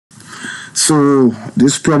So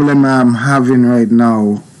this problem I'm having right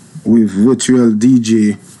now with Virtual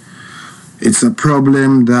DJ, it's a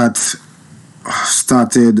problem that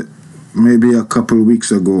started maybe a couple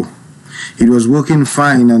weeks ago. It was working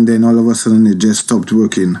fine, and then all of a sudden it just stopped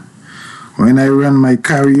working. When I run my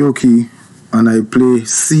karaoke and I play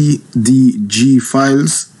CDG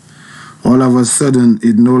files, all of a sudden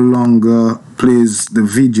it no longer plays the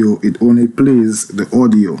video, it only plays the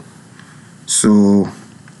audio. So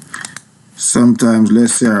sometimes,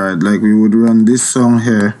 let's say, alright, like we would run this song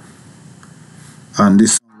here and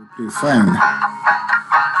this song will play fine,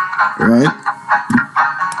 right?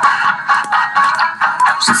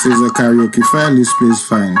 This is a karaoke file, this plays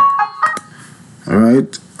fine,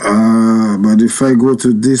 alright? But if I go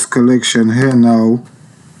to this collection here now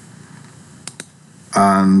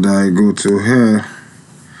and I go to here,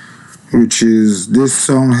 which is this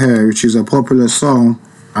song here, which is a popular song,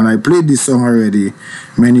 and I played this song already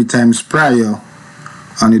many times prior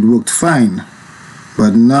and it worked fine.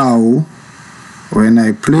 But now when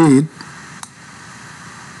I play it,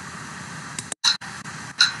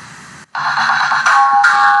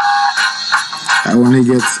 I only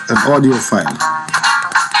get an audio file.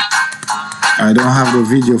 I don't have the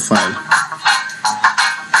video file.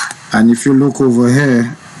 And if you look over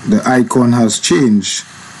here, the icon has changed.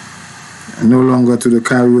 No longer to the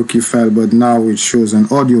karaoke file, but now it shows an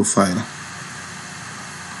audio file.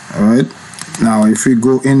 Alright, now if we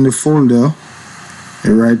go in the folder,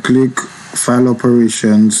 you right click, file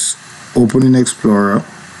operations, open in Explorer.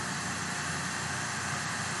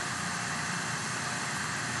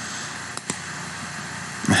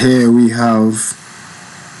 Here we have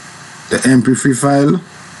the MP3 file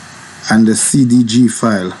and the CDG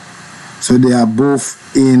file. So they are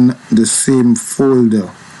both in the same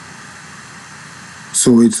folder.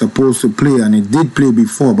 So it's supposed to play, and it did play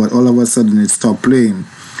before, but all of a sudden it stopped playing.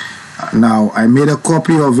 Now I made a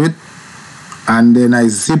copy of it and then I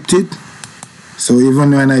zipped it. So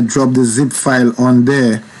even when I drop the zip file on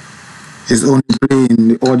there, it's only playing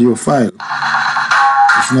the audio file.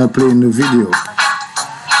 It's not playing the video.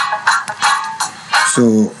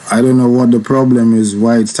 So I don't know what the problem is,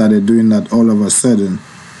 why it started doing that all of a sudden.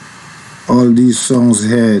 All these songs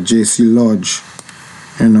here, JC Lodge,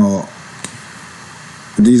 you know,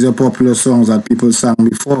 these are popular songs that people sang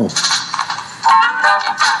before.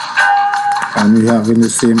 And we're having the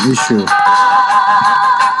same issue.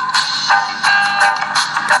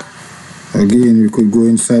 Again, we could go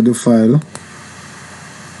inside the file.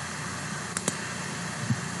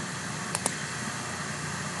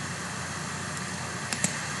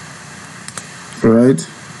 Right,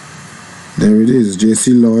 there it is,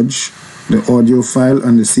 JC Lodge, the audio file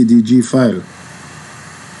and the CDG file,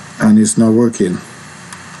 and it's not working.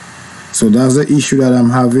 So that's the issue that I'm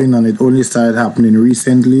having, and it only started happening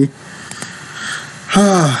recently.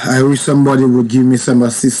 I wish somebody would give me some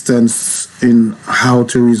assistance in how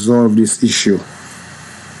to resolve this issue.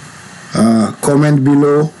 Comment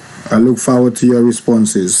below. I look forward to your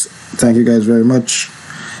responses. Thank you guys very much.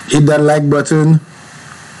 Hit that like button.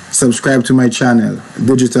 Subscribe to my channel,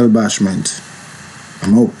 Digital Bashment.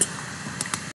 I'm out.